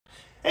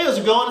Hey, how's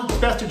it going? It's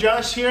Pastor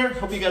Josh here.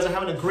 Hope you guys are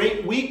having a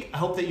great week. I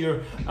hope that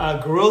your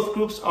growth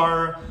groups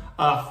are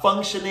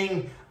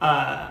functioning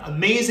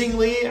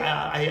amazingly.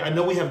 I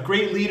know we have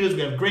great leaders.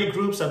 We have great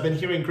groups. I've been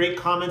hearing great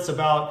comments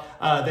about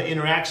the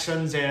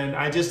interactions, and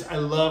I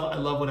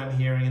love what I'm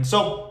hearing. And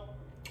so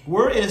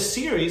we're in a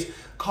series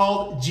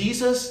called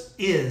Jesus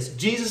Is.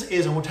 Jesus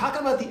Is, and we're talking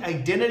about the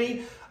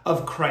identity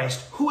of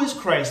Christ. Who is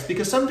Christ?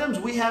 Because sometimes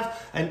we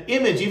have an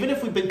image, even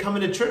if we've been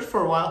coming to church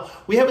for a while,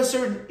 we have a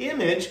certain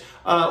image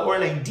or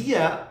an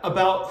idea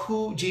about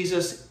who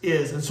Jesus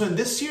is. And so in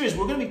this series,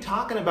 we're going to be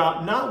talking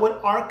about not what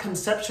our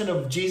conception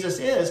of Jesus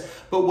is,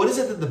 but what is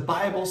it that the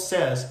Bible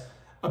says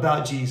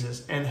about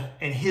Jesus and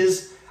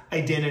his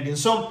identity. And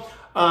so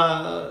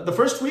the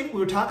first week we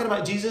were talking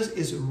about Jesus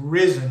is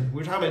risen. We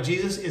were talking about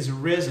Jesus is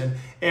risen.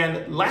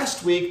 And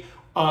last week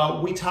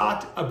we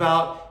talked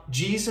about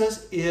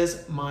Jesus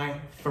is my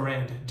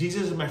friend.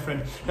 Jesus is my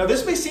friend. Now,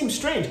 this may seem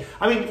strange.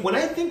 I mean, when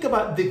I think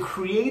about the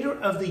creator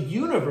of the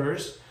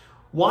universe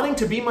wanting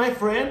to be my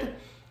friend,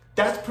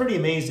 that's pretty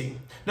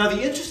amazing. Now,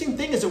 the interesting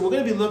thing is that we're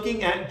going to be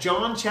looking at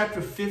John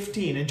chapter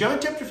 15. And John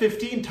chapter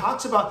 15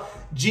 talks about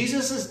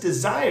Jesus'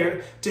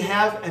 desire to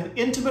have an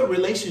intimate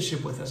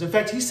relationship with us. In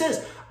fact, he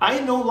says, I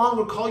no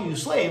longer call you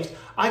slaves,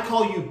 I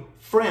call you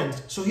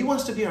friends. So he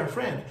wants to be our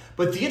friend.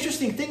 But the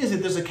interesting thing is that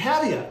there's a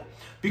caveat,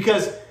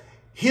 because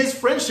his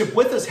friendship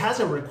with us has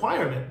a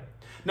requirement.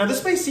 Now,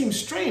 this may seem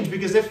strange,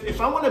 because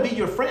if I want to be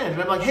your friend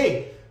and I'm like,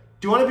 hey,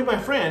 do you want to be my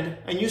friend?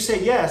 And you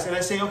say yes, and I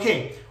say,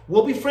 okay,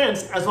 we'll be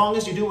friends as long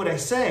as you do what I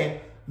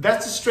say.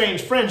 That's a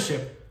strange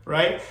friendship,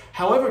 right?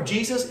 However,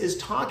 Jesus is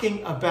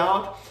talking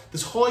about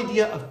this whole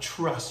idea of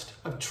trust.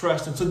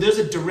 And so there's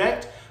a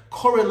direct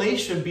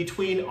correlation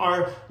between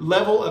our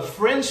level of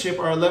friendship,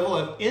 our level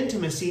of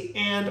intimacy,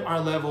 and our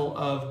level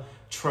of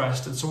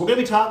trust. And so we're going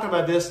to be talking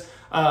about this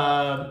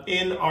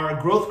in our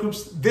growth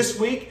groups this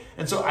week.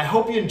 And so I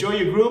hope you enjoy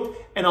your group,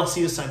 and I'll see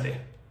you Sunday.